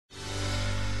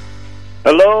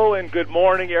Hello and good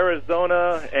morning,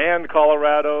 Arizona and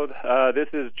Colorado. This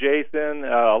is Jason,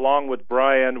 along with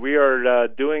Brian. We are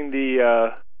doing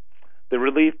the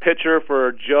relief pitcher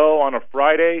for Joe on a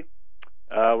Friday.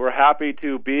 We're happy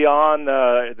to be on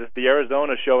the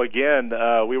Arizona show again.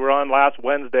 We were on last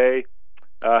Wednesday.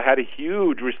 Had a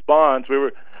huge response.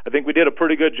 I think we did a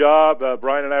pretty good job.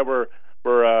 Brian and I were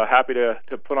happy to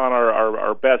put on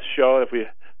our best show, if we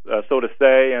so to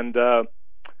say, and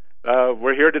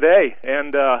we're here today.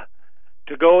 And to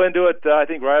go into it, I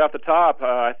think right off the top,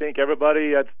 I think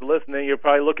everybody that's listening, you're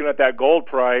probably looking at that gold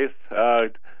price.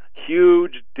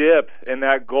 Huge dip in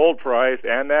that gold price,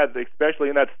 and that especially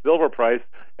in that silver price.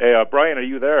 Hey, Brian, are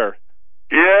you there?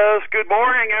 Yes. Good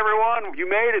morning, everyone. You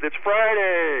made it. It's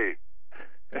Friday.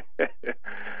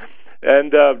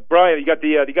 And Brian, you got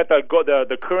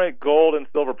the current gold and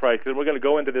silver price, and we're going to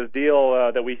go into this deal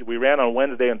that we ran on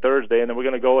Wednesday and Thursday, and then we're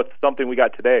going to go with something we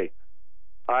got today.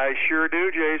 I sure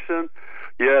do, Jason.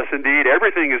 Yes, indeed.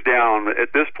 Everything is down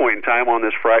at this point in time on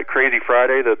this crazy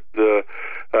Friday, the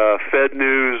Fed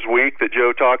News week that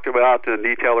Joe talked about in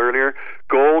detail earlier.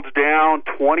 Gold's down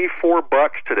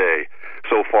 $24 today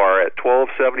so far at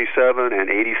 $12.77 and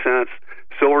 80 cents.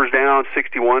 Silver's down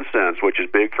 61 cents, which is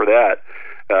big for that,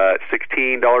 at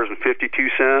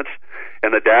 $16.52.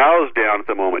 And the Dow's down at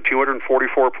the moment,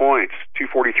 244 points,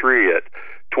 243 at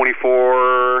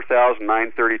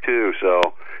 24,932. So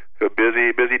a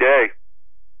busy day.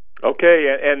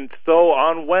 Okay, and so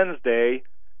on Wednesday,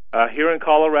 here in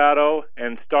Colorado,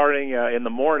 and starting in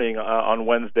the morning on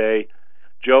Wednesday,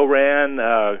 Joe ran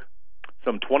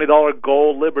some $20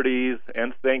 gold Liberties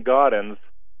and St. Gaudens,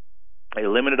 a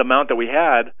limited amount that we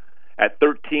had, at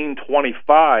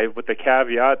 $13.25, with the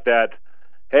caveat that,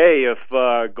 hey, if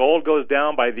gold goes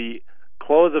down by the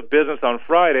close of business on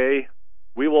Friday,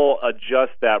 we will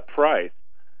adjust that price.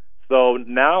 So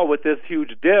now with this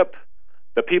huge dip,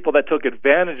 the people that took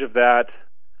advantage of that,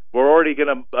 we're already going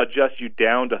to adjust you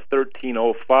down to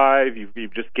 $13.05.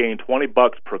 You've just gained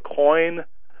 $20 per coin.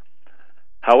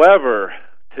 However,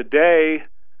 today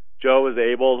Joe was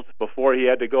able, before he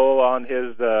had to go on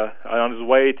his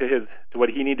way to what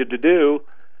he needed to do,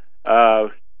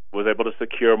 was able to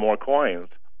secure more coins.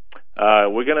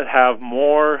 We're going to have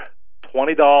more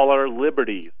 $20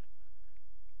 Liberties.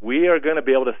 We are going to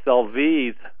be able to sell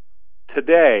these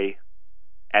today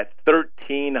at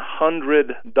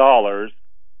 $1,300.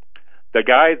 The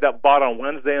guys that bought on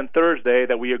Wednesday and Thursday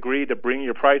that we agreed to bring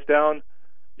your price down,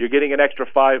 you're getting an extra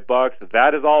 $5.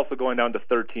 That is also going down to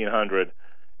 $1,300.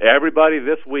 Everybody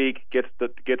this week gets to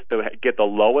get the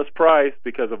lowest price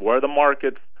because of where the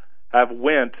markets have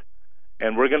went,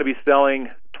 and we're going to be selling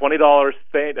 $20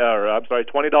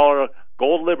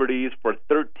 gold Liberties for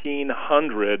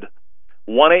 $1,300.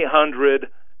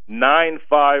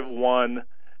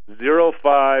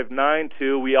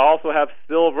 1-800-951-0592. We also have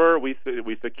silver. We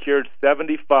secured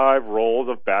 75 rolls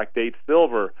of backdate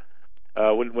silver.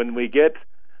 When we get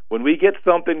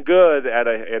something good at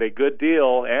a good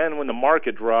deal, and when the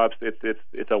market drops,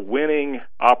 it's a winning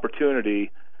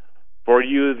opportunity for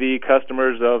you, the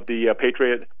customers of the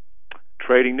Patriot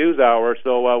Trading News Hour.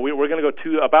 So we're going to go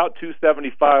to about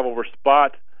 $275 over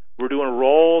spot. We're doing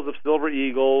rolls of Silver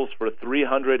Eagles for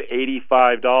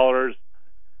 $385.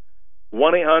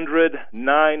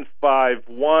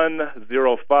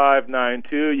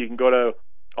 1-800-951-0592. You can go to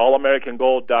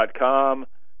allamericangold.com.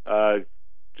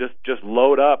 Just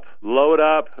load up.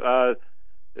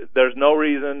 There's no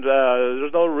reason.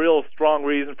 There's no real strong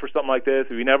reason for something like this.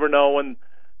 You never know when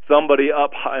somebody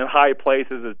up in high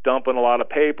places is dumping a lot of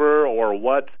paper, or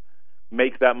what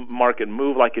makes that market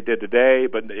move like it did today.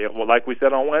 But like we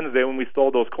said on Wednesday when we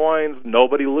sold those coins,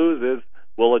 nobody loses.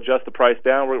 We'll adjust the price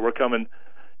down. We're coming.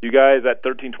 You guys at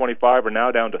 $13.25 are now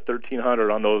down to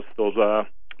 $1,300 on those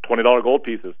 $20 gold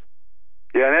pieces.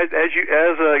 Yeah, and as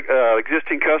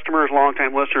existing customers,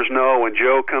 longtime listeners know, when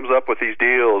Joe comes up with these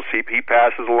deals, he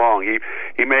passes along. He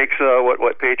makes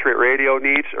what Patriot Radio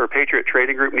needs, or Patriot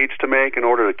Trading Group needs to make in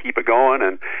order to keep it going,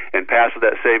 and passes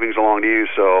that savings along to you.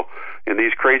 So in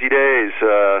these crazy days,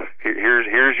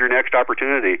 here's your next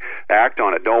opportunity. Act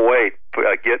on it. Don't wait.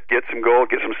 Get some gold,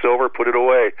 get some silver, put it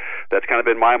away. That's kind of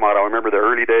been my motto. I remember the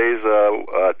early days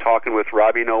talking with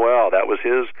Robbie Noel. That was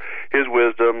his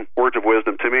wisdom, words of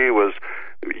wisdom to me was,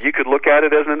 you could look at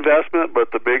it as an investment,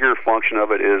 but the bigger function of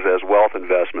it is as wealth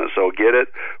investment. So get it,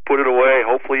 put it away.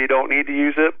 Hopefully you don't need to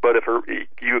use it, but if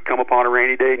you come upon a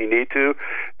rainy day and you need to,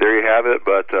 there you have it.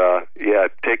 But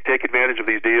take advantage of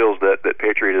these deals that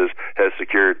Patriot has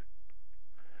secured.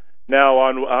 Now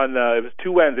on it was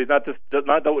two Wednesdays, not 2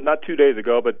 days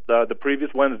ago, but the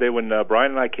previous Wednesday when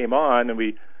Brian and I came on and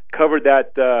we covered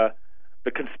that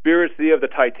the conspiracy of the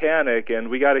Titanic, and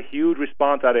we got a huge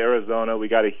response out of Arizona. We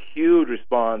got a huge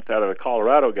response out of the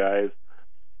Colorado guys,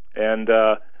 and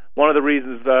one of the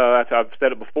reasons, I've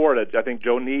said it before, that I think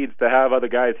Joe needs to have other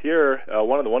guys here.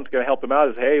 One of the ones going to help him out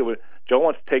is, hey, Joe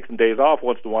wants to take some days off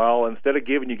once in a while. Instead of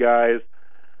giving you guys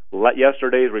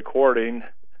yesterday's recording,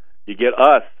 you get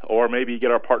us, or maybe you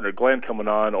get our partner Glenn coming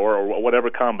on, or whatever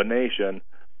combination.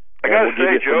 I got to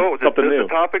say, Joe, the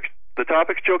topics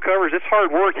Joe covers, it's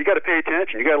hard work. You got to pay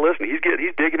attention. You got to listen. He's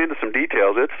digging into some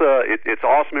details. It's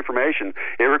awesome information.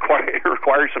 It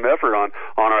requires some effort on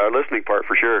our listening part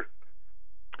for sure.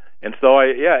 And so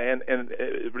and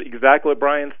exactly what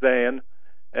Brian's saying,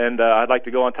 and I'd like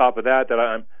to go on top of that.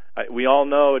 We all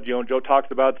know, Joe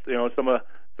talks about some of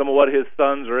what his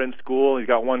sons are in school. He's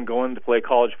got one going to play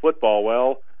college football.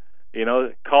 Well,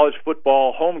 college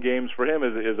football home games for him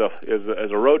is a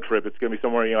road trip. It's going to be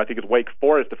somewhere. I think it's Wake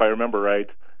Forest, if I remember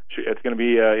right. It's going to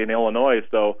be in Illinois.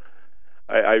 So,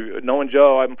 knowing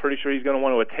Joe, I'm pretty sure he's going to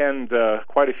want to attend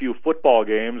quite a few football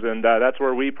games, and that's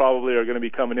where we probably are going to be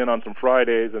coming in on some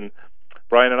Fridays. And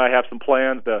Brian and I have some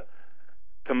plans to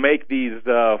make these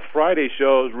Friday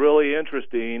shows really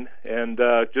interesting. And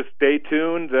just stay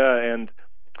tuned and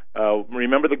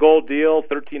remember the gold deal: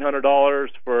 $1,300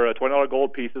 for $20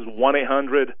 gold pieces.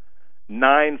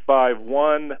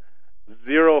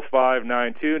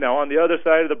 1-800-951-0592. Now on the other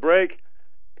side of the break,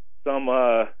 some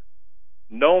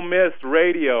No Miss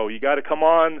Radio. You got to come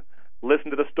on,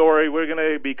 listen to the story. We're going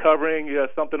to be covering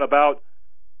something about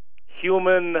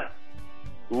human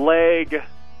leg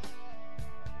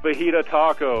fajita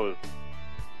tacos.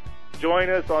 Join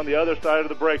us on the other side of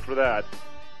the break for that.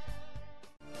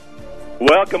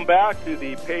 Welcome back to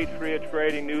the Patriot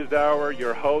Trading News Hour.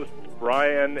 Your hosts,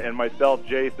 Brian, and myself,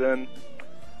 Jason.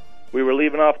 We were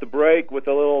leaving off the break with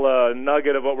a little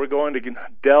nugget of what we're going to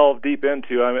delve deep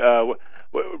into.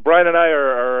 Brian and I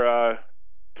are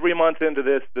 3 months into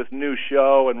this new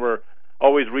show, and we're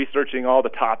always researching all the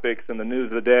topics and the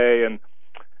news of the day. And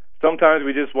sometimes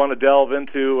we just want to delve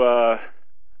into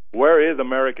where is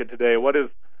America today? What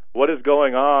is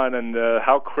going on, and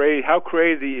how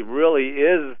crazy really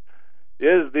is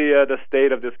the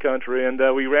state of this country? And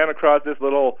we ran across this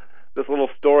little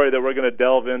story that we're going to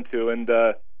delve into. And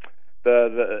the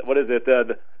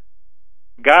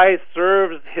guy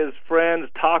serves his friends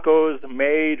tacos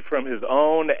made from his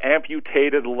own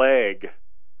amputated leg.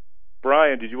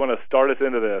 Brian, did you want to start us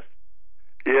into this?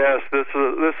 Yes, this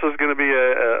is going to be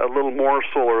a little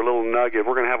morsel or a little nugget.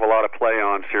 We're going to have a lot of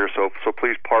play-ons here, so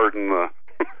please pardon the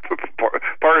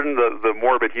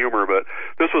morbid humor. But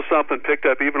this was something picked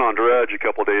up even on Drudge a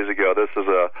couple of days ago. This is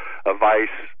a Vice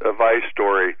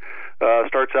story.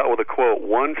 Starts out with a quote: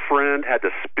 "One friend had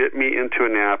to spit me into a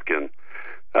napkin.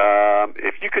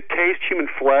 If you could taste human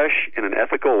flesh in an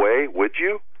ethical way, would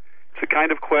you? It's the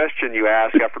kind of question you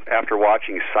ask after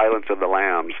watching Silence of the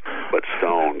Lambs, but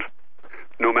stoned.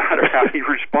 No matter how you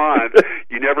respond,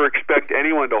 you never expect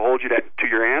anyone to hold you to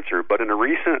your answer. But in a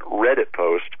recent Reddit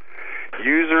post,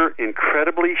 user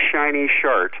Incredibly Shiny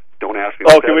Shart, don't ask me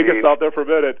what that means." We can stop there for a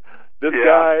minute. This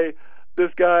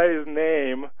guy's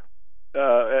name,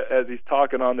 as he's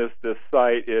talking on this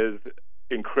site, is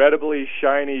Incredibly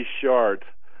Shiny Shart.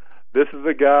 This is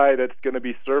a guy that's going to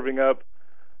be serving up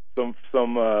some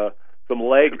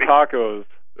leg tacos.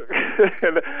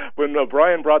 And when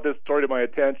Brian brought this story to my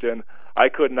attention, I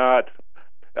could not.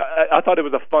 I thought it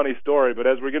was a funny story, but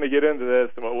as we're going to get into this,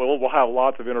 we'll have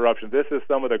lots of interruptions. This is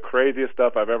some of the craziest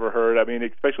stuff I've ever heard. I mean,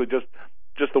 especially just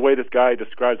the way this guy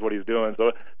describes what he's doing.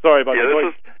 So sorry about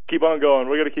that. Keep on going.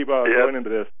 We're going to keep on going into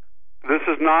this. This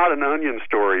is not an Onion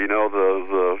story,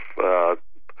 the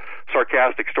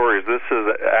sarcastic stories. This is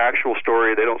an actual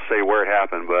story. They don't say where it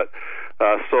happened, but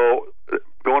so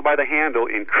going by the handle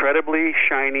Incredibly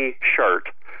Shiny Shart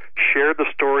shared the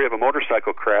story of a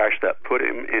motorcycle crash that put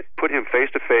him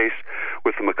face to face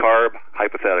with the macabre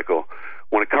hypothetical.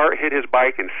 When a car hit his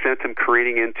bike and sent him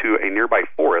careening into a nearby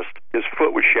forest, his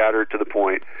foot was shattered to the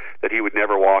point that he would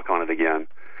never walk on it again.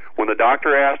 When the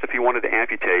doctor asked if he wanted to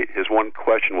amputate, his one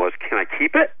question was, "Can I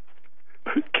keep it?"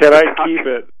 Can I keep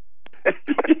it?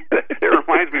 It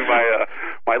reminds me,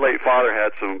 my late father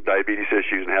had some diabetes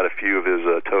issues and had a few of his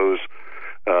toes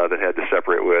that had to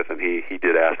separate with, and he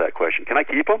did ask that question, "Can I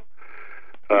keep them?"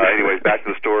 Anyways, back to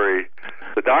the story.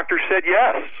 The doctor said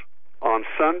yes. On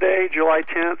Sunday, July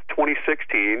 10th,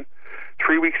 2016,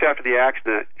 3 weeks after the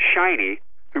accident, Shiny,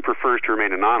 who prefers to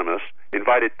remain anonymous,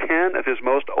 invited 10 of his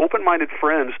most open-minded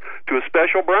friends to a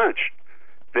special brunch.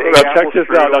 Now check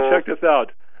this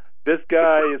out. This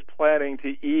guy is planning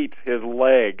to eat his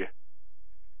leg,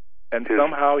 and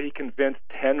somehow he convinced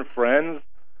 10 friends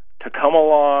to come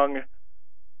along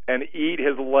and eat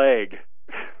his leg.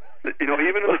 You know,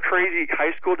 even in the crazy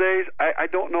high school days, I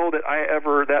don't know that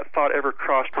that thought ever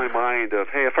crossed my mind of,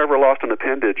 hey, if I ever lost an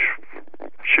appendage,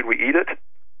 should we eat it?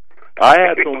 I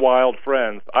had some wild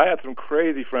friends. I had some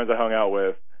crazy friends I hung out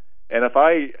with, and if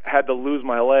I had to lose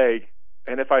my leg,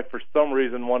 and if I for some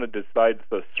reason wanted to decide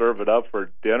to serve it up for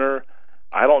dinner,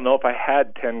 I don't know if I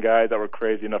had 10 guys that were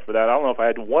crazy enough for that. I don't know if I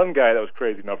had one guy that was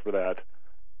crazy enough for that.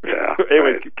 Yeah.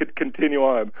 Anyway, continue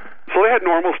on. So they had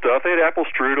normal stuff. They had apple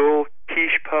strudel,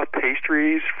 quiche puff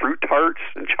pastries, fruit tarts,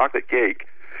 and chocolate cake.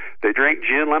 They drank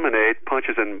gin lemonade,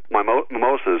 punches, and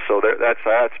mimosas, so that's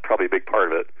probably a big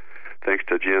part of it, thanks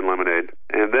to gin lemonade.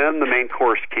 And then the main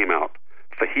course came out,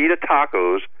 fajita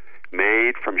tacos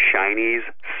made from Shiny's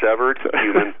severed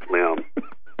human limb.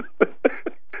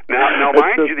 Now,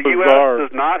 mind you, the U.S.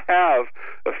 does not have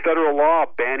a federal law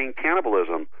banning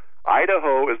cannibalism.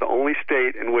 Idaho is the only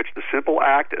state in which the simple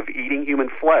act of eating human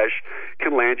flesh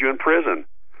can land you in prison.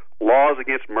 Laws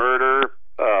against murder,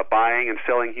 buying and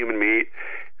selling human meat,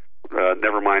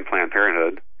 never mind Planned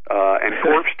Parenthood, and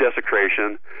corpse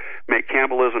desecration make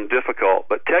cannibalism difficult,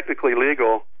 but technically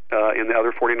legal in the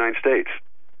other 49 states.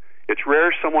 It's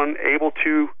rare someone able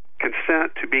to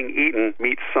consent to being eaten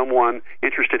meets someone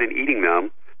interested in eating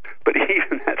them, but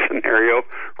even that scenario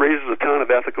raises a ton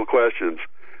of ethical questions.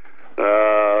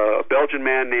 A Belgian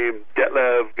man named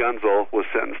Detlev Gunzel was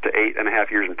sentenced to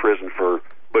 8.5 years in prison for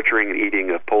butchering and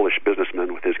eating a Polish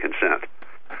businessman with his consent.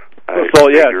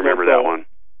 You remember that one.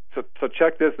 So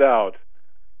check this out.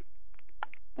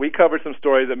 We covered some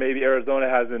stories that maybe Arizona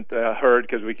hasn't heard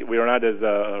because we are not as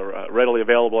readily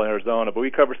available in Arizona, but we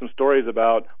covered some stories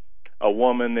about a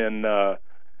woman in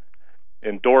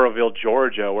Doraville,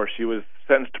 Georgia, where she was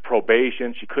sentenced to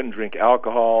probation. She couldn't drink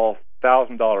alcohol,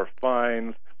 $1,000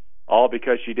 fines, all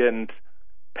because she didn't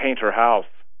paint her house.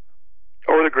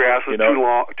 Or the grass is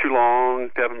too long.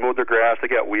 They haven't mowed their grass. They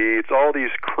got weeds. All these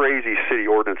crazy city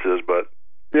ordinances, but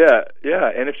yeah.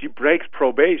 And if she breaks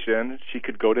probation, she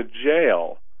could go to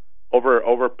jail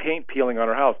over paint peeling on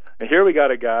her house. And here we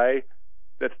got a guy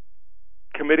that's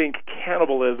committing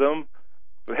cannibalism.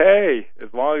 But hey,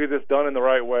 as long as it's done in the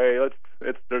right way,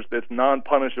 it's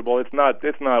non-punishable. It's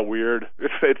not weird.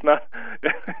 It's not.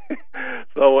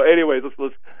 So, anyways,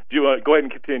 let's go ahead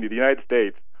and continue. The United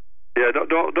States. Yeah,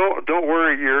 don't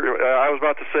worry. I was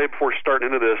about to say before starting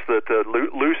into this that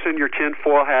loosen your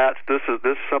tinfoil hats. This is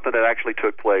something that actually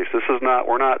took place. This is not.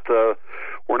 We're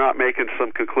not making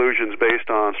some conclusions based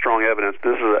on strong evidence.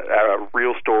 This is a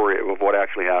real story of what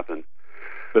actually happened.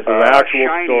 This is an actual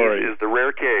story. Is the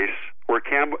rare case where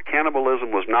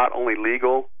cannibalism was not only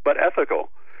legal but ethical.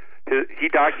 He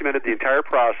documented the entire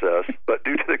process, but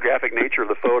due to the graphic nature of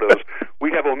the photos,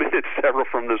 we have omitted several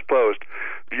from this post.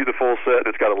 View the full set, and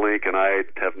it's got a link, and I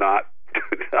have not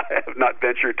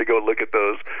ventured to go look at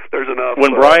those. There's enough.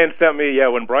 When Brian sent me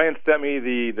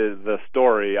the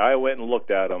story, I went and looked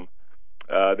at them.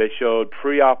 They showed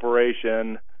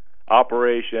pre-operation,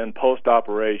 operation,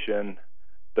 post-operation,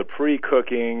 the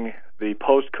pre-cooking, the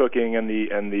post-cooking, and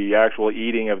the actual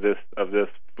eating of this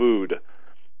food.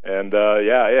 And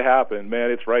it happened, man.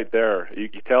 It's right there. You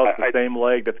can tell it's the same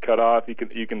leg that's cut off. You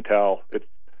can tell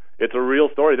it's a real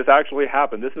story. This actually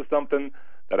happened. This is something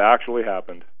that actually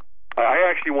happened. I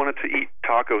actually wanted to eat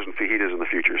tacos and fajitas in the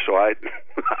future, so I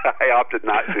opted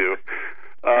not to.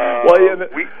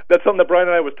 That's something that Brian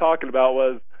and I was talking about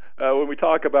was when we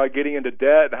talk about getting into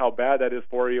debt and how bad that is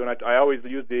for you. And I always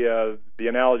use the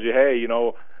analogy, hey,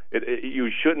 you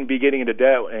shouldn't be getting into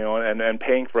debt, and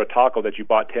paying for a taco that you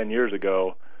bought 10 years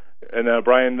ago. And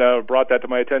Brian brought that to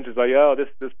my attention. It's like,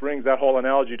 this brings that whole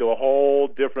analogy to a whole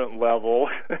different level.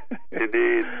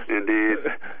 Indeed.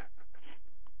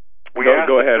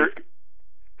 Go ahead.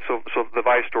 So the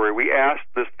Vice story. We asked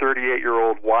this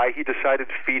 38-year-old why he decided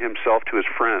to feed himself to his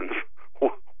friends,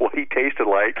 what he tasted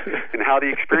like, and how the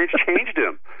experience changed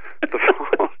him. The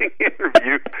following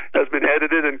interview has been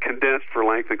edited and condensed for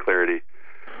length and clarity.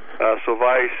 So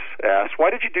Vice asks, why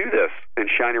did you do this? And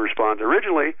Shiny responds,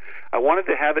 originally, I wanted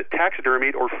to have it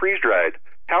taxidermied or freeze-dried.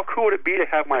 How cool would it be to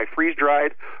have my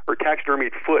freeze-dried or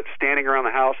taxidermied foot standing around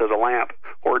the house as a lamp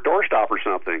or a doorstop or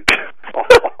something?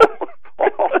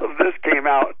 All of this came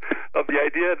out of the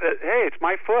idea that, hey, it's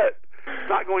my foot. It's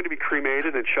not going to be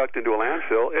cremated and chucked into a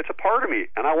landfill. It's a part of me,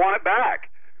 and I want it back.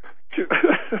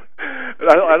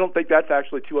 I don't think that's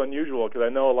actually too unusual, because I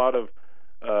know a lot of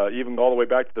even all the way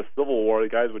back to the Civil War, the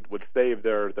guys would save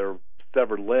their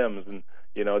severed limbs, and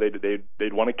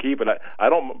they'd want to keep it. I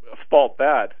don't fault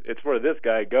that. It's where this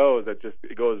guy goes that just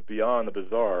it goes beyond the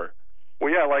bizarre. Well,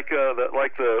 yeah, like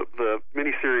the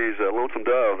miniseries Lonesome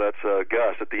Dove. That's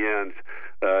Gus at the end.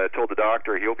 Told the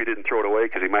doctor he hoped he didn't throw it away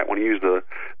because he might want to use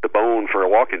the bone for a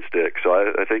walking stick. So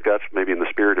I think that's maybe in the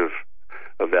spirit of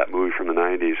that movie from the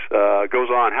 90s. Goes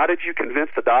on. How did you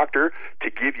convince the doctor to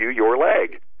give you your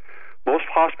leg? Most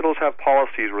hospitals have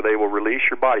policies where they will release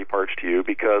your body parts to you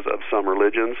because of some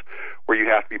religions where you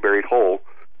have to be buried whole.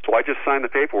 So I just signed the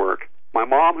paperwork. My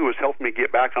mom, who was helping me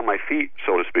get back on my feet,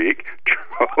 so to speak,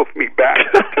 drove me back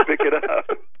to pick it up.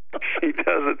 She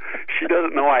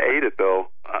doesn't know I ate it, though.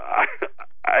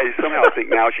 I somehow think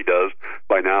now she does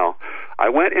by now. I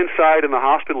went inside and the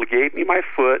hospital gave me my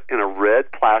foot in a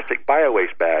red plastic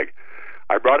bio-waste bag.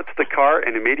 I brought it to the car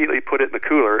and immediately put it in the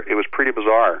cooler. It was pretty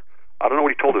bizarre. I don't know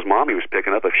what he told his mom he was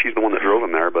picking up, if she's the one that drove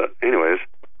him there, but anyways.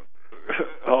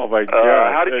 Oh, my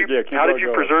God. How did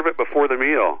you preserve it before the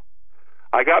meal?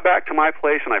 I got back to my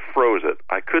place and I froze it.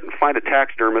 I couldn't find a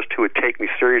taxidermist who would take me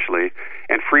seriously,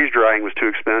 and freeze drying was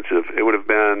too expensive. It would have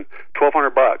been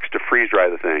 $1,200 to freeze dry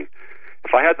the thing.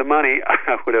 If I had the money,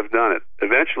 I would have done it.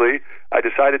 Eventually, I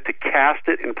decided to cast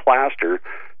it in plaster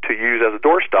to use as a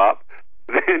doorstop,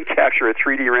 then capture a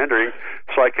 3D rendering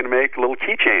so I can make little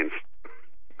keychains.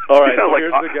 All right, so like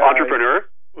here's the guy, entrepreneur.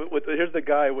 Here's the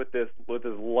guy with his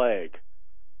leg.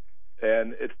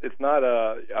 And it's not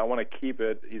I want to keep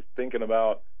it. He's thinking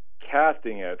about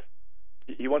casting it.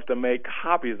 He wants to make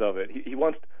copies of it. He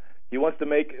wants to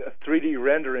make a 3D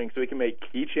rendering so he can make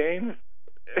keychains.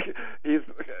 This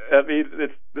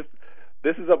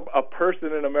is a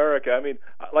person in America. I mean,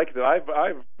 like I said,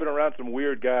 I've been around some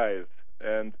weird guys,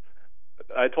 and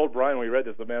I told Brian when we read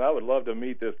this, man, I would love to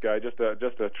meet this guy just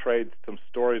to trade some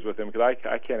stories with him, because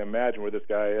I can't imagine where this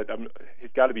guy is. He's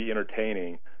got to be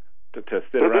entertaining. To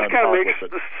sit around and talk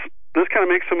with it. This kind of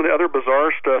makes some of the other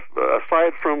bizarre stuff,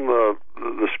 aside from the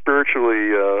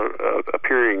spiritually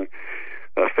appearing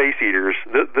face eaters.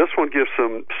 This one gives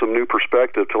some new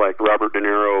perspective to like Robert De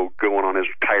Niro going on his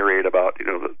tirade about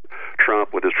the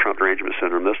Trump with his Trump derangement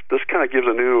syndrome. This kind of gives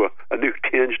a new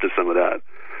tinge to some of that.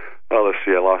 Oh, let's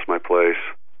see. I lost my place.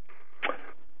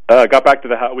 Got back to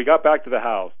the house. We got back to the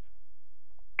house.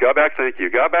 Thank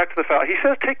you. Got back to the foul. He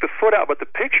says take the foot out, but the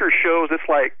picture shows it's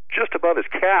like just above his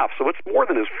calf, so it's more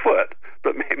than his foot.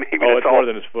 But maybe it's more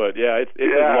than his foot. Yeah, it's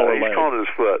his lower leg. He's calling it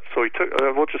his foot. So he took,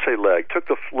 we'll just say leg. Took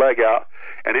the leg out,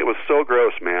 and it was so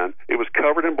gross, man. It was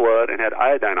covered in blood and had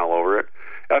iodine all over it.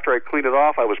 After I cleaned it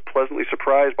off, I was pleasantly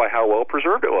surprised by how well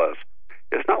preserved it was.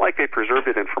 It's not like they preserved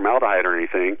it in formaldehyde or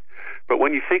anything, but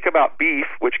when you think about beef,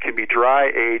 which can be dry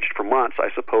aged for months,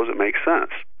 I suppose it makes sense.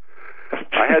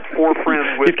 I had 4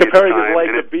 friends with me at the time. He's comparing his leg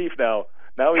to beef now.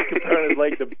 Now he's comparing his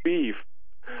leg to beef.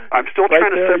 I'm still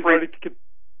trying to separate.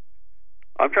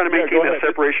 I'm trying to maintain that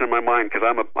separation in my mind, because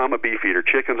I'm a beef eater.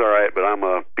 Chicken's all right, but I'm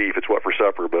a beef. It's what for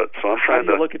supper. But so I'm trying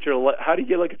to look at your. How do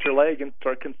you look at your leg and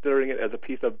start considering it as a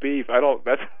piece of beef? I don't.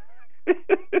 That's.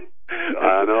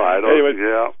 I know. I don't. Anyway,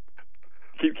 yeah.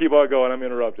 Keep on going. I'm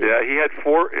interrupting. Yeah, he had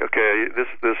 4. Okay,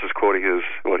 this is quoting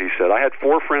what he said. I had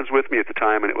 4 friends with me at the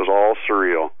time, and it was all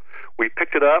surreal. We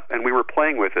picked it up and we were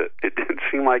playing with it. It didn't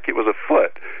seem like it was a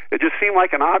foot. It just seemed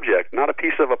like an object, not a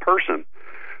piece of a person.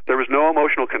 There was no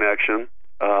emotional connection.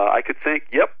 I could think,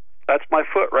 yep, that's my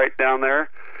foot right down there.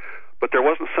 But there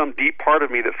wasn't some deep part of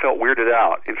me that felt weirded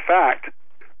out. In fact,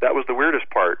 that was the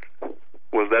weirdest part,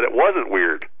 was that it wasn't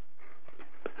weird.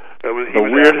 The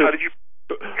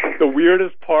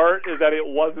weirdest part is that it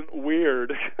wasn't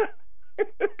weird.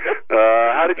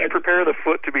 How did you prepare the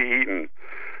foot to be eaten?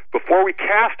 Before we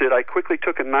cast it, I quickly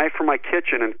took a knife from my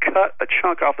kitchen and cut a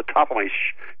chunk off the top of my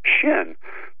shin.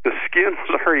 The skin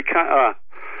was already kind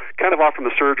of off from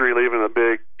the surgery, leaving a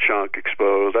big chunk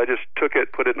exposed. I just took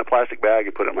it, put it in a plastic bag,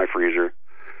 and put it in my freezer.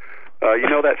 You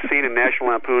know that scene in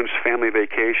National Lampoon's Family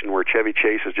Vacation where Chevy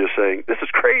Chase is just saying, "This is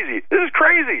crazy! This is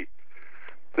crazy!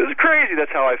 This is crazy!"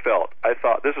 That's how I felt. I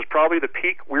thought, this is probably the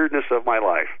peak weirdness of my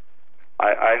life.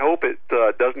 I hope it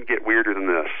doesn't get weirder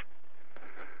than this.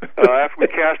 After we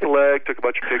cast the leg, took a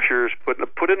bunch of pictures, put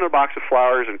it in a box of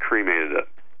flowers, and cremated it.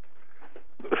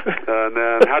 And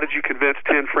then, how did you convince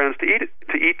 10 friends to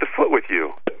eat the foot with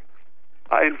you?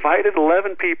 I invited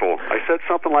 11 people. I said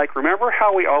something like, remember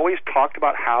how we always talked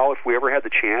about how if we ever had the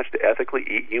chance to ethically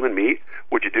eat human meat,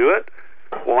 would you do it?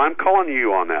 Well, I'm calling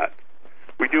you on that.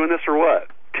 We doing this or what?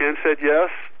 10 said yes.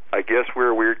 I guess we're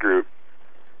a weird group.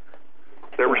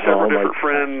 There were several different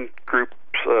friend groups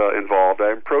involved.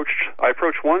 I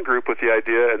approached one group with the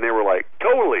idea, and they were like,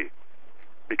 totally,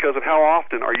 because of how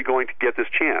often are you going to get this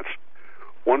chance?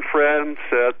 One friend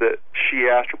said that she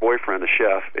asked her boyfriend, the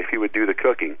chef, if he would do the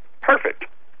cooking. Perfect.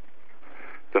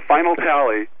 The final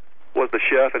tally was the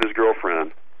chef and his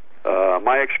girlfriend.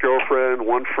 my ex-girlfriend,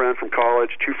 one friend from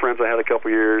college, two friends I had a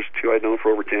couple years, two I'd known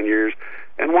for over 10 years,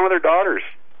 and one of their daughters.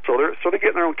 So they're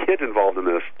getting their own kids involved in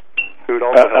this, who would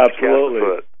also help absolutely. the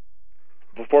foot.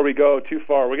 Before we go too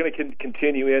far, we're going to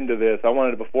continue into this.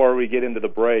 Before we get into the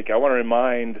break, I want to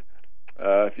remind,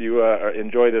 if you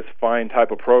enjoy this fine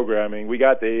type of programming, we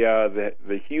got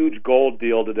the huge gold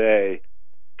deal today,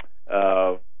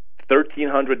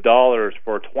 $1,300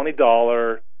 for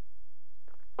 $20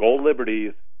 gold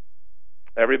liberties.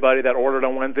 Everybody that ordered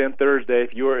on Wednesday and Thursday,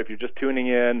 if you're just tuning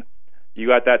in, you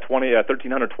got that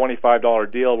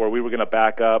 $1,325 deal where we were going to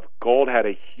back up. Gold had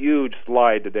a huge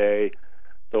slide today.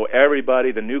 So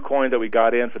everybody, the new coins that we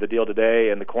got in for the deal today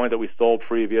and the coins that we sold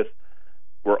previous,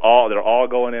 they're all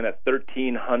going in at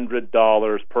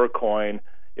 $1,300 per coin.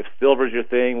 If silver's your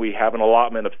thing, we have an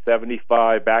allotment of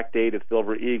 75 backdated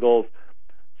Silver Eagles.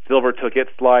 Silver took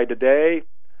its slide today.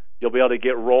 You'll be able to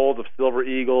get rolls of Silver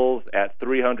Eagles at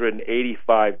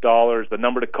 $385. The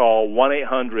number to call,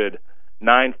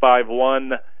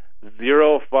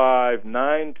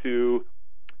 1-800-951-0592.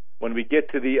 When we get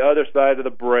to the other side of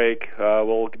the break,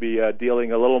 we'll be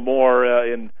dealing a little more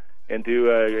into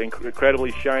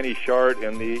incredibly shiny shart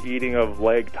and the eating of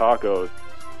leg tacos.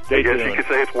 Stay tuned. I guess you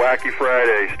could say it's Wacky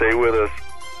Friday. Stay with us.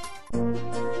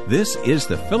 This is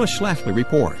the Phyllis Schlafly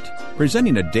Report,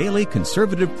 presenting a daily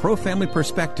conservative pro-family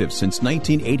perspective since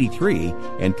 1983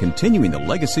 and continuing the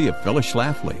legacy of Phyllis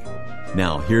Schlafly.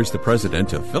 Now, here's the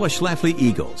president of Phyllis Schlafly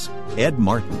Eagles, Ed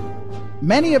Martin.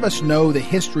 Many of us know the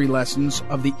history lessons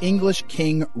of the English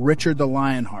King Richard the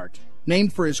Lionheart,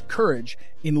 named for his courage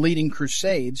in leading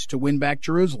crusades to win back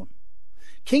Jerusalem.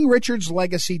 King Richard's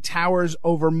legacy towers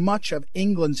over much of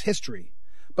England's history,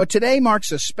 but today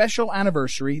marks a special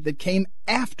anniversary that came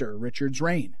after Richard's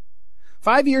reign.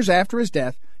 5 years after his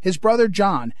death, his brother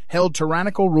John held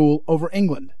tyrannical rule over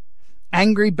England.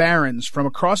 Angry barons from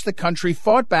across the country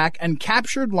fought back and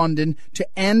captured London to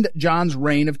end John's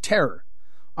reign of terror.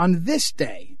 On this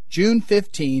day, June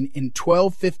 15, in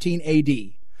 1215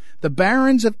 A.D., the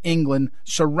barons of England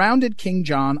surrounded King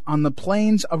John on the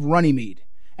plains of Runnymede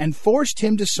and forced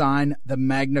him to sign the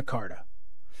Magna Carta.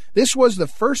 This was the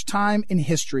first time in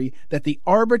history that the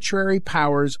arbitrary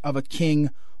powers of a king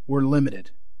were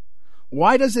limited.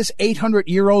 Why does this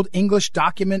 800-year-old English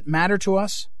document matter to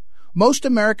us? Most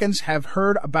Americans have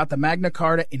heard about the Magna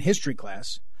Carta in history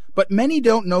class, but many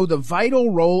don't know the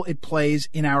vital role it plays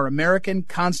in our American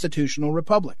constitutional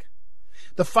republic.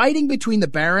 The fighting between the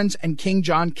barons and King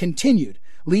John continued,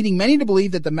 leading many to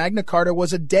believe that the Magna Carta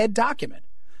was a dead document.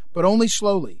 But only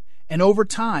slowly and over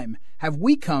time have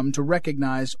we come to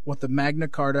recognize what the Magna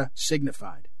Carta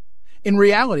signified. In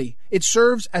reality, it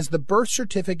serves as the birth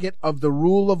certificate of the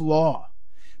rule of law.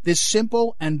 This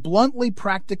simple and bluntly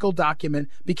practical document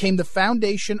became the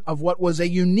foundation of what was a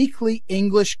uniquely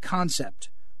English concept,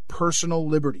 personal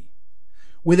liberty.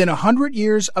 Within 100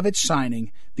 years of its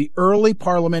signing, the early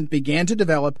Parliament began to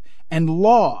develop, and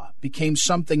law became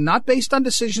something not based on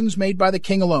decisions made by the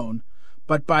king alone,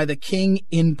 but by the king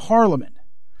in Parliament.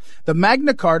 The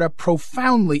Magna Carta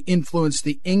profoundly influenced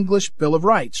the English Bill of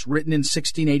Rights, written in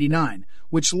 1689,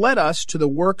 which led us to the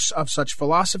works of such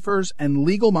philosophers and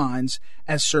legal minds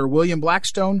as Sir William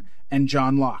Blackstone and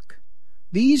John Locke.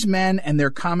 These men and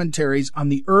their commentaries on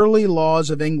the early laws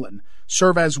of England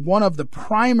serve as one of the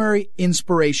primary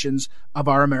inspirations of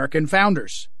our American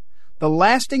founders. The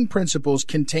lasting principles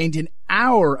contained in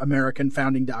our American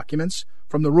founding documents,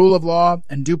 from the rule of law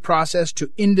and due process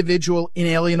to individual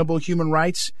inalienable human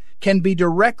rights, can be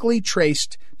directly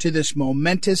traced to this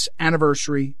momentous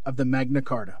anniversary of the Magna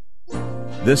Carta.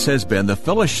 This has been the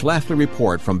Phyllis Schlafly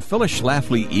Report from Phyllis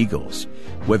Schlafly Eagles.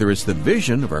 Whether it's the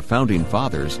vision of our founding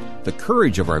fathers, the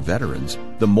courage of our veterans,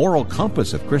 the moral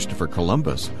compass of Christopher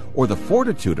Columbus, or the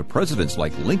fortitude of presidents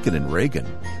like Lincoln and Reagan,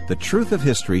 the truth of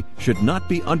history should not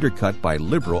be undercut by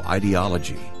liberal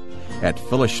ideology. At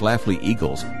Phyllis Schlafly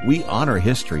Eagles, we honor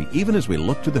history even as we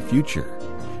look to the future.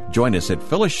 Join us at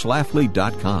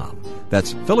phyllisschlafly.com.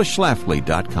 That's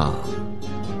phyllisschlafly.com.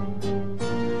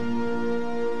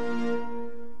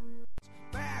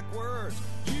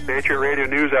 Patriot Radio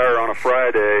News Hour on a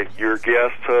Friday. Your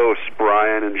guest hosts,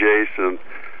 Brian and Jason,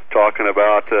 talking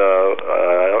about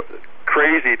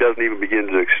crazy doesn't even begin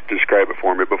to describe it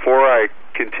for me. Before I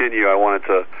continue, I wanted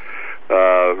to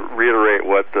reiterate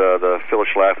what the Phyllis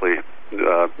Schlafly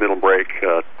middle break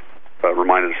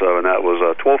reminded us of, and that was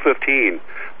 1215.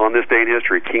 On this day in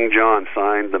history, King John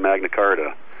signed the Magna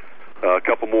Carta. A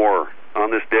couple more.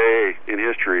 On this day in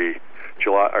history,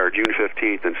 June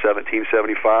 15th, in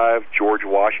 1775, George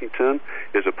Washington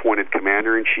is appointed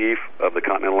Commander-in-Chief of the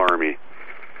Continental Army.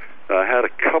 I had a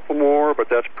couple more, but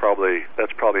that's probably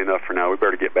enough for now. We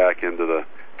better get back into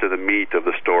the meat of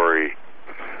the story.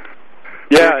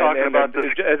 Yeah, and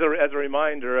as a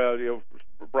reminder,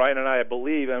 Brian and I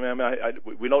believe.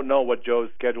 We don't know what Joe's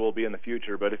schedule will be in the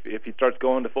future, but if he starts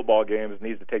going to football games and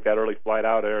needs to take that early flight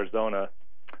out of Arizona,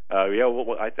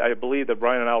 I believe that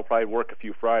Brian and I will probably work a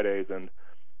few Fridays, and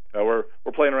we're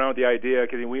playing around with the idea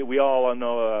because we all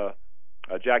know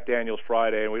Jack Daniels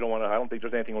Friday, and we don't want to. I don't think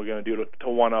there's anything we're going to do to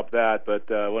one up that. But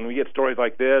when we get stories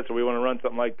like this, or we want to run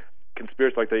something like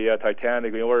conspiracy, like the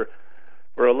Titanic,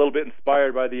 we're a little bit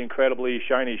inspired by the incredibly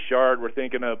shiny Shart. We're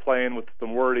thinking of playing with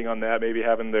some wording on that, maybe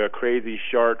having the Crazy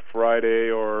Shart Friday,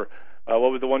 or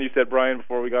what was the one you said, Brian,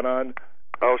 before we got on?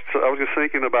 I was just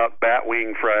thinking about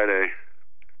Batwing Friday.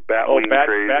 Batwing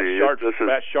Crazy.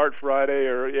 Bat Shart Friday,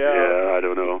 or yeah, I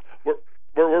don't know.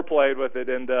 We're playing with it,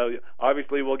 and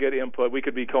obviously we'll get input. We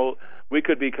could be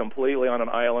completely on an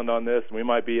island on this. We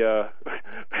might be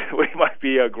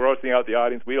grossing out the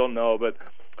audience. We don't know, but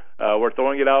we're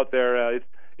throwing it out there.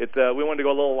 We wanted to go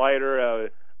a little lighter, a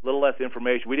little less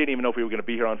information. We didn't even know if we were going to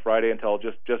be here on Friday until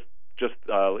just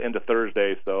into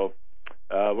Thursday. So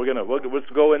let's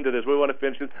go into this. We want to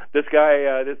finish this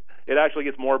guy. It actually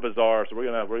gets more bizarre. So we're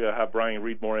gonna have Brian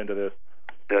read more into this.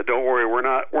 Yeah, don't worry. We're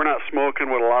not smoking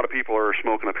what a lot of people are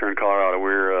smoking up here in Colorado.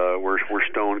 We're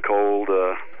stone cold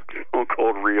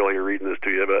real here reading this to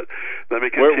you. But let me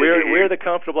continue. We're the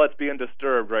comfortable that's being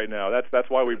disturbed right now. That's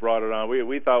why we brought it on.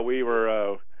 We thought we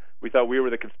were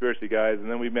the conspiracy guys, and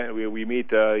then we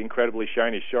meet incredibly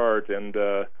shiny Shart, and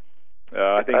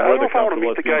I think we're the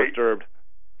comfortable that's being disturbed.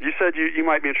 You said you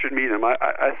might be interested in meeting him.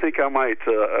 I think I might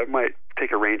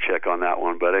take a rain check on that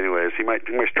one. But anyways, he might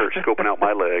start scoping out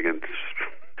my leg and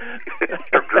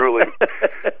start drooling.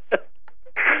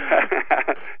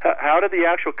 How did the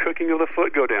actual cooking of the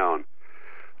foot go down?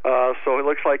 So it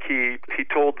looks like he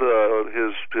told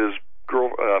his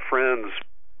friend's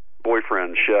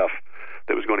boyfriend chef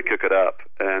that was going to cook it up,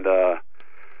 and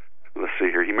let's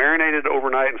see here. He marinated it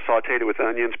overnight and sautéed it with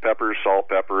onions, peppers, salt,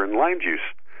 pepper, and lime juice.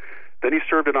 Then he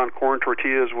served it on corn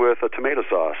tortillas with a tomato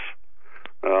sauce.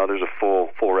 There's a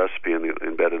full recipe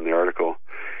embedded in the article.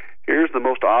 Here's the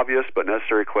most obvious but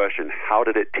necessary question: how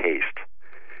did it taste?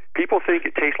 People think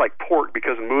it tastes like pork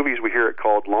because in movies we hear it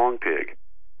called long pig.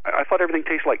 I thought everything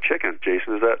tastes like chicken.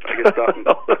 Jason, is that? I guess not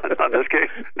in this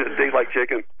case. It tastes like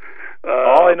chicken.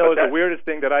 All I know is the weirdest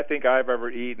thing that I think I've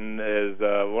ever eaten is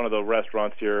one of the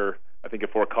restaurants here. I think at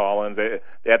Fort Collins. They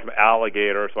had some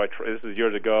alligator. So this is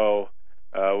years ago.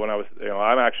 When I was,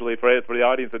 I'm actually, for the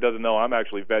audience that doesn't know, I'm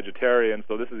actually vegetarian,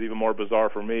 so this is even more bizarre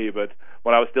for me. But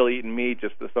when I was still eating meat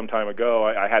just some time ago,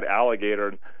 I had alligator,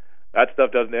 and that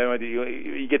stuff doesn't.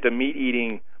 You get to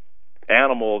meat-eating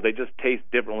animals; they just taste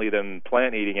differently than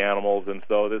plant-eating animals, and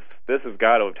so this has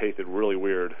got to have tasted really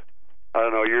weird. I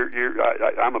don't know.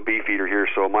 I'm a beef eater here,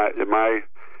 so in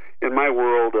my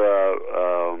world,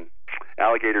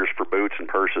 alligators for boots and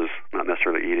purses, not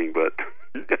necessarily eating, but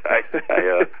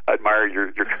I admire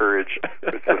your courage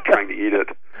with trying to eat it.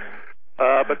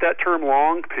 But that term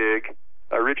long pig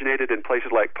originated in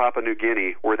places like Papua New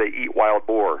Guinea, where they eat wild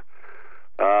boar.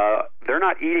 They're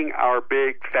not eating our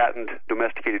big, fattened,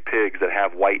 domesticated pigs that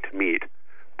have white meat.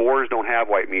 Boars don't have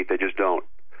white meat; they just don't.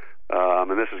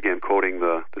 And this is again quoting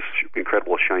this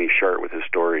incredible shiny Shart with his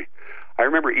story. I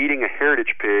remember eating a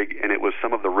heritage pig, and it was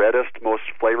some of the reddest, most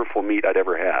flavorful meat I'd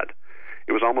ever had.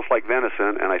 It was almost like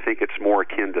venison, and I think it's more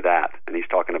akin to that. And he's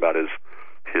talking about his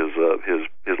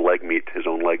leg meat, his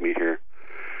own leg meat here.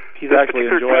 He's actually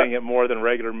enjoying it more than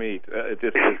regular meat. I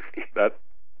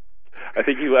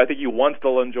think you once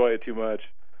still enjoy it too much.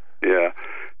 Yeah,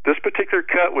 this particular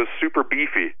cut was super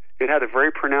beefy. It had a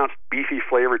very pronounced beefy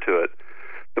flavor to it.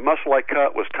 The muscle-like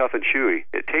cut was tough and chewy.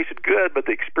 It tasted good, but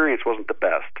the experience wasn't the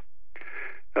best.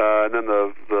 And then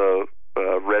the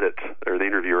Reddit, or the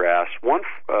interviewer asked,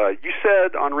 you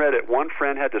said on Reddit one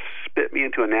friend had to spit me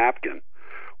into a napkin.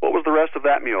 What was the rest of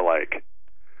that meal like?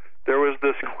 There was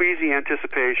this queasy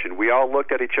anticipation. We all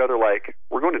looked at each other like,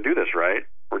 we're going to do this, right?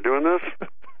 We're doing this?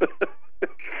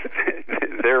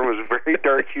 There was very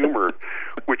dark humor,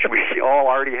 which we all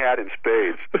already had in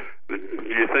spades. Do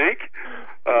you think?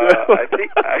 I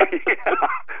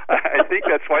think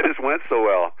that's why this went so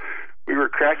well. We were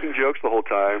cracking jokes the whole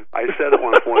time. I said at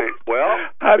one point, well,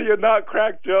 how do you not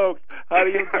crack jokes? How do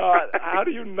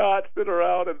you not sit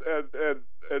around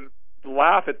and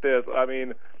laugh at this? I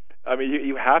mean,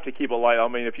 you have to keep it light. I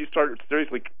mean, if you start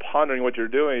seriously pondering what you're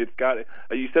doing, it's got.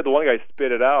 You said the one guy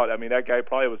spit it out. I mean, that guy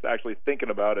probably was actually thinking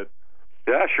about it.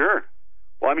 Yeah, sure.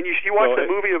 Well, I mean, you watched the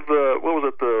movie of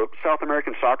the South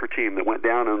American soccer team that went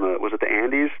down in was it the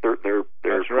Andes? Their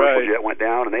commercial jet went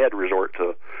down, and they had to resort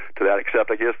to that. Except,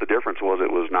 I guess the difference was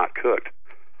it was not cooked.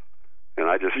 And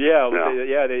I just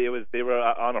they were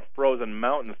on a frozen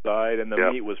mountainside, and the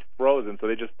meat was frozen, so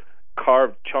they just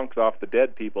carved chunks off the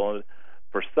dead people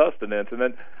for sustenance. And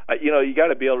then you got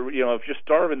to be able to, if you're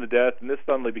starving to death, and this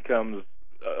suddenly becomes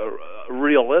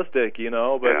realistic,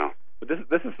 but. But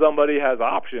this is somebody who has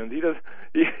options. He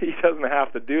doesn't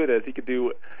have to do this. He could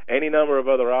do any number of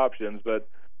other options. But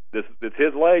it's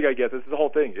his leg, I guess. This is the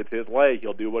whole thing. It's his leg.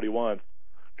 He'll do what he wants.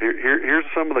 Here's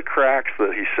some of the cracks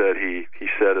that he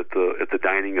said at the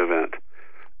dining event.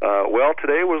 Well,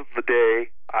 today was the day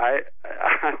I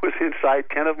was inside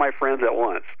 10 of my friends at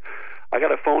once. I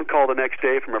got a phone call the next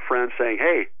day from a friend saying,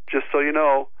 "Hey, just so you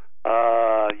know,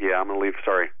 I'm going to leave.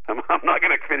 Sorry, I'm not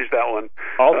going to finish that one.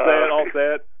 I'll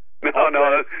say it. No.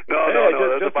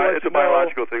 It's a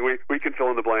biological thing. We can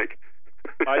fill in the blank.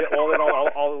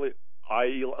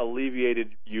 I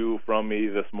alleviated you from me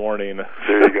this morning.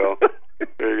 There you go.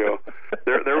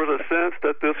 There was a sense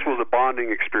that this was a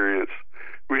bonding experience.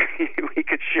 We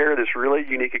could share this really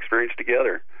unique experience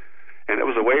together, and it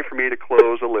was a way for me to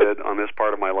close a lid on this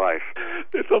part of my life.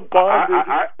 It's a bonding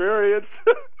experience.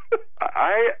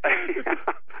 I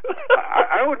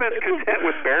would have been content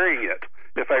with burying it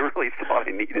if I really thought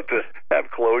I needed to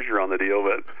have closure on the deal,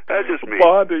 but that's just me.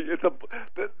 Bonding.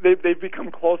 They've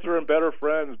become closer and better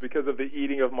friends because of the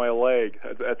eating of my leg.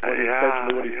 That's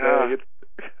essentially what he's saying.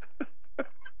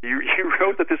 You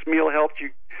wrote that this meal helped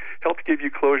give you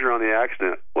closure on the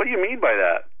accident. What do you mean by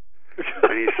that?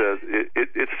 And he says,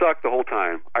 it sucked the whole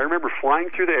time. I remember flying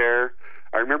through the air.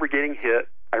 I remember getting hit.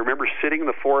 I remember sitting in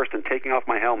the forest and taking off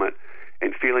my helmet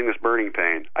and feeling this burning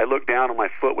pain. I looked down and my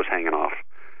foot was hanging off.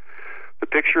 The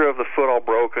picture of the foot all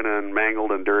broken and mangled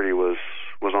and dirty was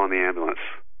on the ambulance.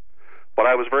 But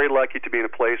I was very lucky to be in a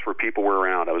place where people were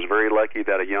around. I was very lucky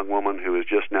that a young woman who was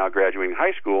just now graduating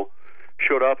high school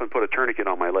showed up and put a tourniquet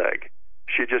on my leg.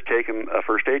 She had just taken a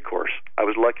first aid course. I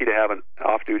was lucky to have an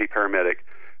off-duty paramedic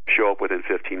show up within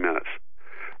 15 minutes.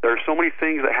 There are so many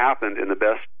things that happened in the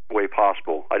best way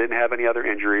possible. I didn't have any other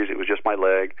injuries. It was just my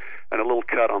leg and a little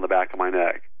cut on the back of my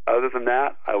neck. Other than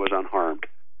that, I was unharmed.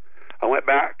 I went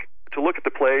back to look at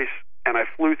the place, and I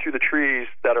flew through the trees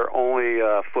that are only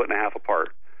a foot and a half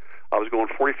apart. I was going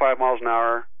 45 miles an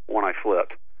hour when I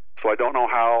flipped, so I don't know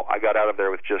how I got out of there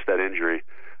with just that injury.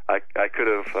 I could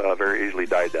have very easily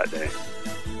died that day.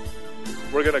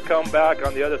 We're going to come back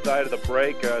on the other side of the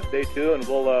break. Stay tuned.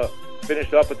 We'll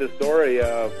finish up with this story.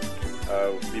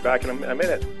 Be back in a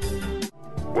minute.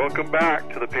 Welcome back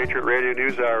to the Patriot Radio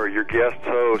News Hour. Your guest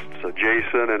hosts,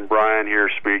 Jason and Brian here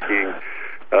speaking.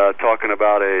 Talking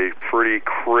about a pretty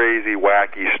crazy,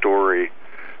 wacky story.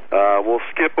 We'll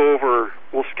skip over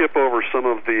some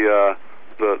of the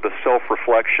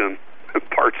self-reflection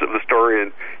parts of the story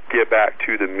and get back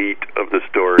to the meat of the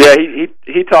story. Yeah,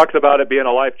 he talks about it being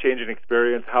a life-changing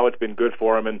experience, how it's been good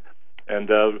for him, and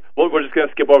we're just going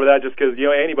to skip over that just because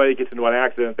anybody gets into an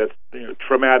accident that's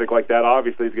traumatic like that.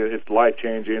 Obviously, it's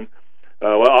life-changing.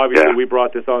 Obviously, we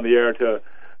brought this on the air to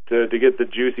get the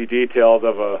juicy details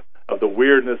of the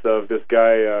weirdness of this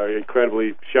guy,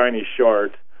 incredibly shiny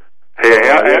shark. Hey,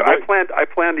 I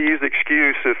plan to use the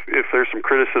excuse if there's some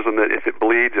criticism that if it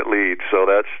bleeds, it leads. So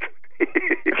that's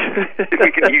if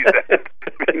we can use that.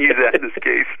 We can use that in this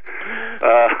case.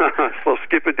 So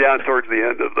skip it down towards the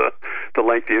end of the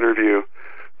lengthy interview.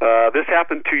 This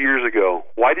happened 2 years ago.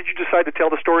 Why did you decide to tell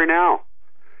the story now?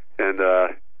 And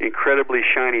incredibly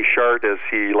shiny Shart, as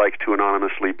he likes to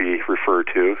anonymously be referred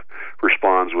to,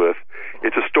 responds with,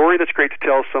 "It's a story that's great to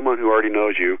tell someone who already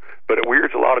knows you, but it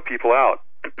weirds a lot of people out."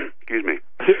 Excuse me.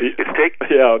 It's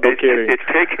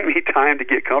taken me time to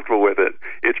get comfortable with it.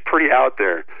 It's pretty out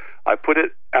there. I put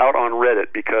it out on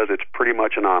Reddit because it's pretty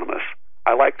much anonymous.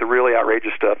 I like the really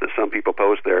outrageous stuff that some people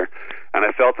post there, and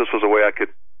I felt this was a way I could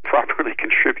properly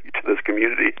contribute to this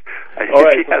community. All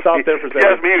right, stop there for a second.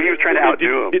 Yes, maybe he was trying to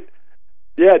outdo him.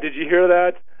 Yeah, did you hear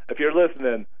that? If you're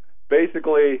listening,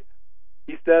 basically,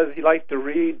 he says he likes to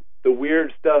read the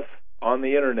weird stuff on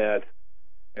the internet,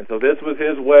 and so this was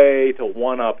his way to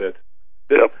one-up it.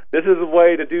 This is a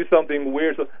way to do something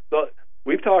weird. So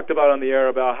we've talked about on the air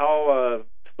about how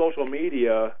social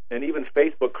media and even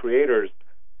Facebook creators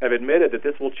have admitted that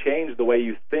this will change the way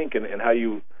you think and how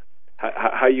you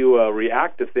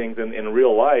react to things in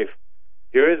real life.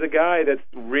 Here is a guy that's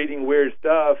reading weird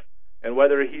stuff, and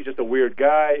whether he's just a weird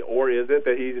guy or is it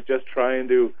that he's just trying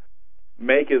to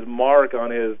make his mark on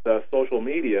his social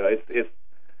media. It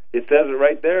says it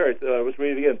right there. Let's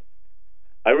read it again.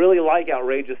 I really like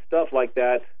outrageous stuff like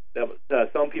that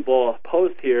some people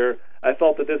post here, I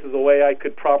felt that this is a way I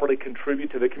could properly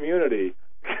contribute to the community.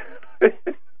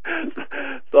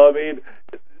 So, I mean,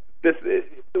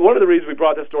 one of the reasons we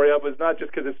brought this story up is not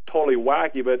just because it's totally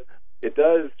wacky, but it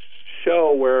does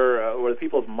show where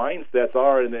people's mindsets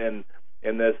are in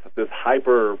this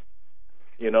hyper,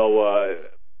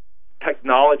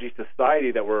 technology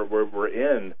society that we're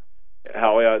in.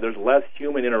 How there's less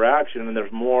human interaction and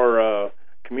there's more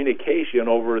communication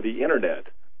over the internet.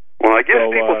 Well, I guess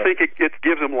people think it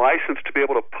gives them license to be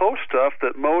able to post stuff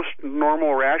that most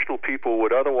normal, rational people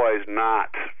would otherwise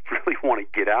not really want to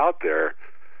get out there.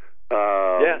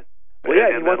 Yeah. Well,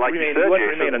 yeah, and like you said,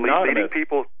 Jason,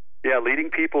 leading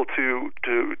people to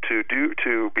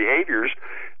behaviors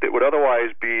that would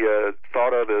otherwise be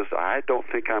thought of as, I don't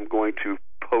think I'm going to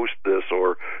post this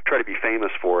or try to be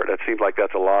famous for it. That seems like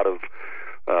that's a lot of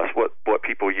what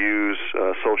people use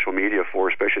social media for,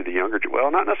 especially the younger.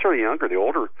 Well, not necessarily younger,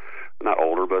 not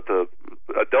older, but the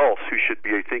adults who should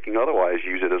be thinking otherwise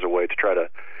use it as a way to try to,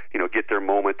 get their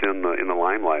moment in the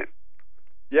limelight.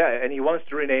 Yeah, and he wants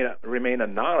to remain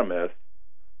anonymous,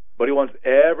 but he wants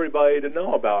everybody to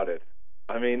know about it.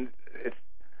 I mean,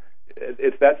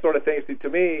 it's that sort of thing. See, to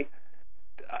me,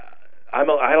 I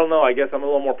don't know. I guess I'm a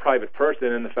little more private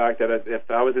person in the fact that if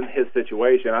I was in his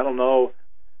situation, I don't know.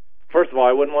 First of all,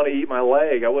 I wouldn't want to eat my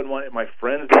leg. I wouldn't want my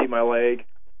friends to eat my leg.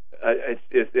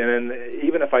 And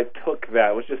even if I took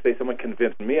that, let's just say someone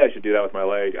convinced me I should do that with my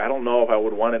leg, I don't know if I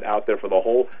would want it out there for the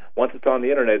whole. Once it's on the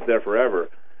internet, it's there forever.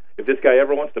 If this guy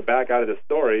ever wants to back out of this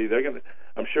story,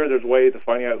 I'm sure there's ways of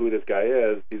finding out who this guy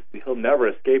is. He'll never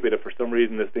escape it if for some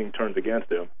reason this thing turns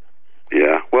against him.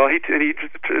 Yeah, well, he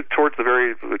towards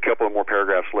a couple of more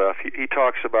paragraphs left, he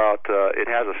talks about it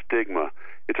has a stigma.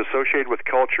 It's associated with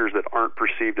cultures that aren't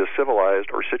perceived as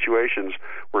civilized or situations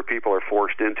where people are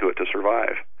forced into it to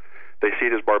survive. They see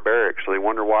it as barbaric, so they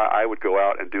wonder why I would go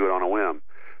out and do it on a whim.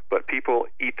 But people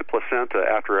eat the placenta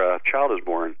after a child is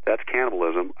born. That's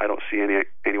cannibalism. I don't see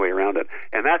any way around it.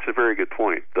 And that's a very good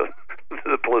point, the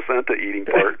placenta eating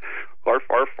part. Our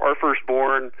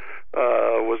firstborn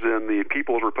was in the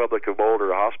People's Republic of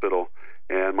Boulder Hospital,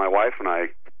 and my wife and I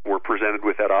were presented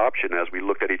with that option as we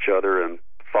looked at each other and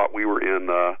thought we were in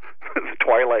the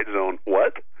Twilight Zone.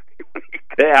 What?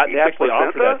 They actually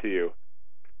offered that to you.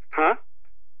 Huh?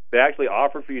 They actually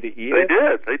offered for you to eat it?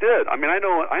 They did. I mean, I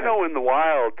know in the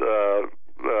wild,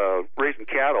 raising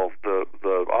cattle,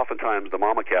 oftentimes the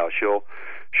mama cow, she'll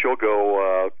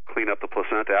go clean up the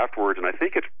placenta afterwards, and I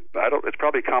think it's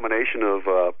probably a combination of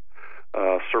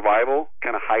survival,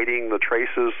 kind of hiding the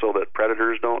traces so that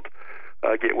predators don't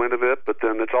get wind of it, but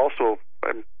then it's also,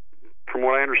 from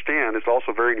what I understand, it's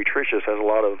also very nutritious, has a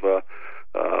lot of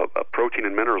protein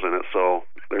and minerals in it, so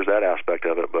there's that aspect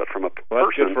of it. But from a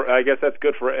person, I guess that's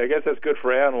good for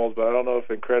animals, but I don't know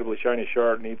if Incredibly Shiny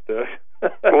Shark needs to.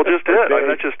 Well, just it.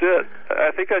 That's just it.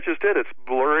 I think that's just it. It's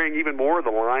blurring even more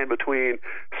the line between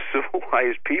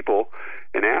civilized people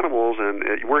and animals, and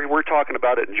we're talking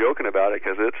about it and joking about it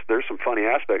because there's some funny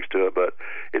aspects to it, but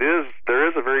there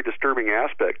is a very disturbing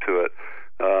aspect to it,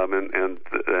 and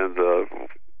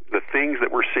the things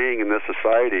that we're seeing in this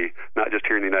society, not just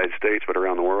here in the United States but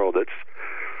around the world, it's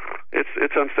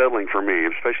unsettling for me,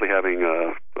 especially having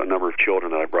a number of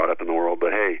children that I brought up in the world.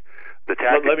 But hey, the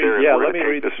tactic let me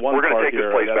read this one part take here.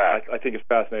 This place back. I think it's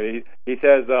fascinating. He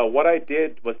says, what I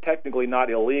did was technically not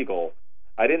illegal.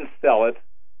 I didn't sell it.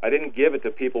 I didn't give it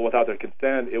to people without their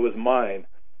consent. It was mine.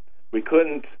 We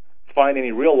couldn't find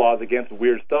any real laws against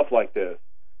weird stuff like this.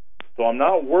 So I'm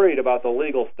not worried about the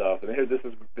legal stuff. And here, this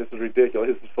is ridiculous.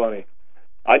 This is funny.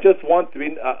 I just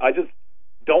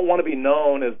don't want to be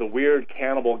known as the weird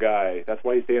cannibal guy. That's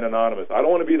why he's saying anonymous. I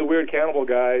don't want to be the weird cannibal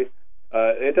guy.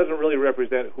 It doesn't really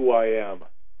represent who I am.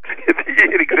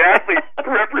 It exactly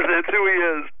represents who he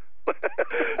is.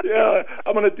 Yeah,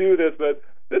 I'm going to do this, but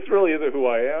this really isn't who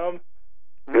I am.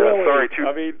 Really? Yeah, sorry. Too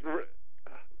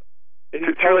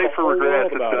late for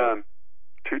regrets. It's done.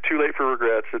 Too late for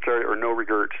regrets. It's already, or no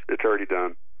regrets. It's already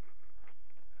done.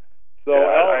 So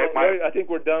I think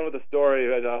we're done with the story.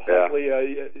 Hopefully,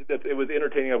 it was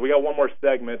entertaining. We got one more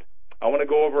segment. I want to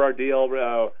go over our deal.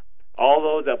 All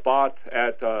those that bought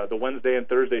at the Wednesday and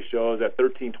Thursday shows at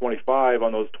 $1,325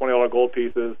 on those $20 gold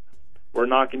pieces, we're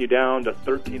knocking you down to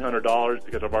 $1,300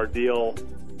 because of our deal.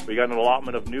 We got an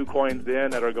allotment of new coins in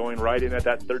that are going right in at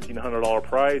that $1,300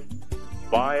 price.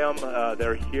 Buy them.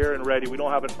 They're here and ready. We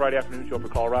don't have a Friday afternoon show for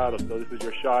Colorado, so this is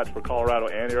your shot for Colorado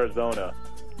and Arizona.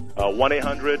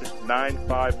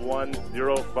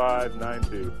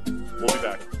 1-800-951-0592. We'll be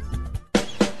back.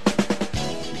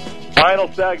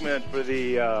 Final segment for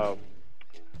the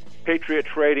Patriot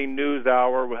Trading News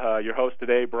Hour. Your host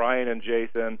today, Brian and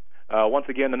Jason. Once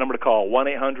again, the number to call,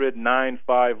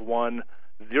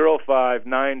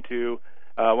 1-800-951-0592.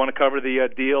 I want to cover the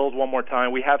deals one more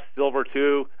time. We have silver,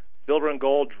 too. Silver and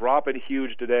gold dropping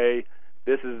huge today.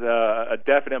 This is a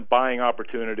definite buying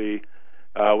opportunity.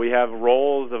 We have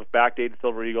rolls of backdated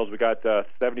Silver Eagles. We got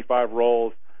 75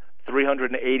 rolls,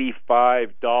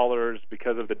 $385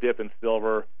 because of the dip in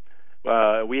silver.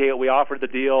 We offered the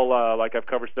deal, like I've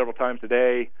covered several times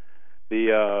today,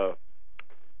 the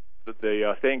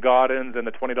St. Gaudens and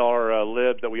the $20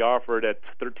 libs that we offered at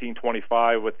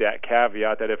 $13.25, with that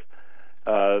caveat that if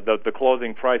the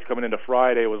closing price coming into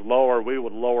Friday was lower, we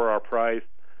would lower our price.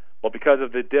 Well, because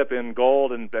of the dip in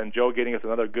gold and Joe getting us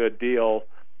another good deal,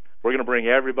 we're going to bring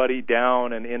everybody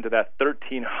down and into that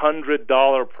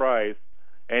 $1,300 price.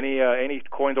 Any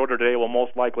coins ordered today will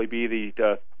most likely be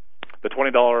the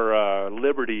 $20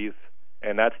 Liberties,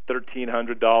 and that's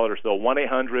 $1,300. So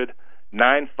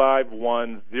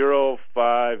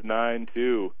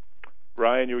 1-800-951-0592.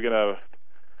 Ryan, you were going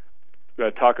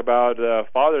to talk about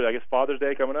Father's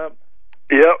Day coming up.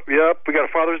 Yep. We got a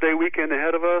Father's Day weekend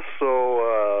ahead of us.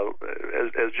 So,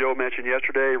 as Joe mentioned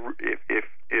yesterday,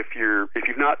 if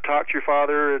you've not talked to your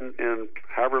father in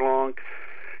however long,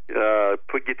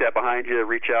 get that behind you.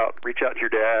 Reach out to your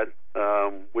dad.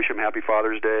 Wish him Happy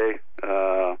Father's Day.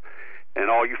 And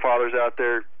all you fathers out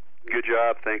there, good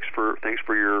job. Thanks for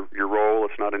your role.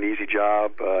 It's not an easy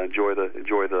job. Enjoy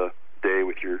the day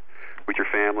with your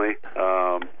family.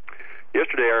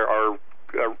 Yesterday, our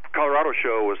Colorado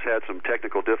show had some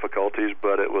technical difficulties,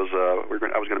 but it was I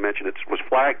was going to mention it was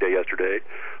Flag Day yesterday,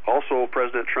 also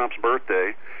President Trump's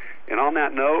birthday. And on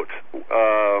that note,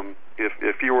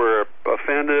 if you were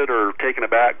offended or taken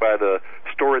aback by the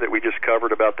story that we just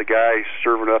covered about the guy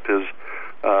serving up his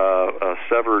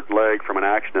severed leg from an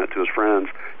accident to his friends,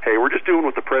 hey, we're just doing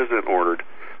what the president ordered.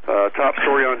 Top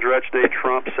story on Drudge Day: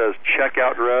 Trump says check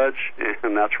out Drudge,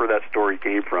 and that's where that story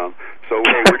came from. So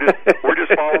hey, we're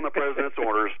just following the president's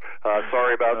orders.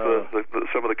 Sorry about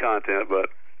some of the content, but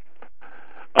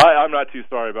I'm not too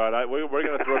sorry about it. We're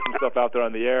going to throw some stuff out there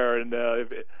on the air, and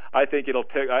I think it'll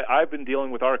take. I've been dealing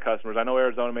with our customers. I know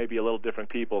Arizona may be a little different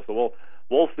people, so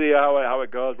we'll see how it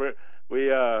goes.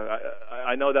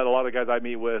 I know that a lot of the guys I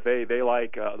meet with, they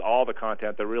like all the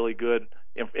content, the really good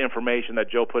information that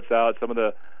Joe puts out, some of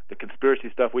the conspiracy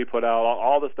stuff we put out,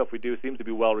 all the stuff we do seems to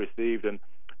be well received, and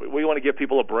we want to give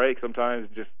people a break sometimes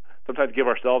give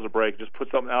ourselves a break, just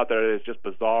put something out there that is just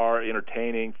bizarre,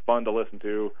 entertaining, fun to listen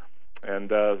to,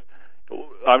 and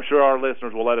I'm sure our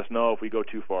listeners will let us know if we go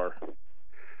too far.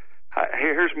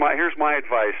 Here's my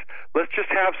advice. Let's just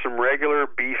have some regular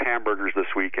beef hamburgers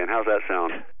this weekend. How's that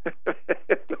sound?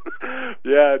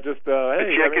 Yeah, just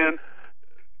hey, chicken.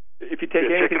 If you take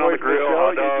anything away from the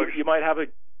show, you might have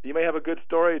a good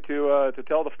story to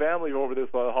tell the family over this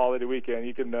holiday weekend.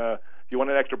 You can, if you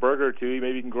want an extra burger or two,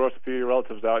 maybe you can gross a few of your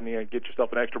relatives out and get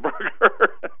yourself an extra burger.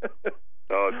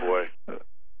 Oh boy.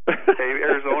 Hey,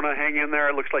 Arizona, hang in there.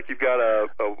 It looks like you've got a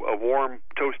warm,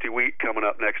 toasty week coming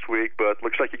up next week, but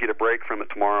looks like you get a break from it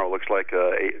tomorrow. Looks like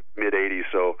mid-80s,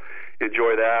 so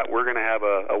enjoy that. We're going to have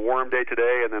a warm day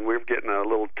today, and then we're getting a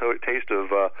little taste of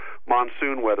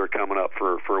monsoon weather coming up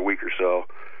for a week or so.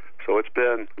 So it's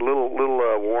been a little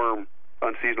warm,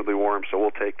 unseasonably warm, so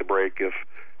we'll take the break if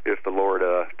the Lord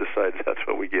decides that's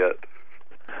what we get.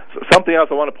 So something else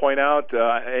I want to point out,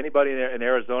 anybody in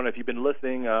Arizona, if you've been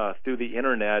listening through the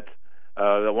Internet,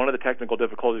 one of the technical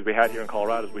difficulties we had here in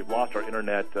Colorado is we've lost our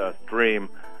Internet stream.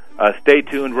 Stay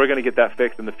tuned. We're going to get that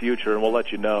fixed in the future, and we'll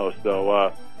let you know.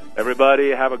 So everybody,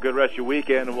 have a good rest of your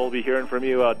weekend, and we'll be hearing from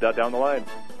you down the line.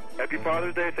 Happy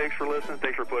Father's Day. Thanks for listening.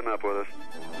 Thanks for putting up with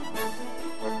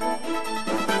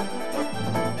us.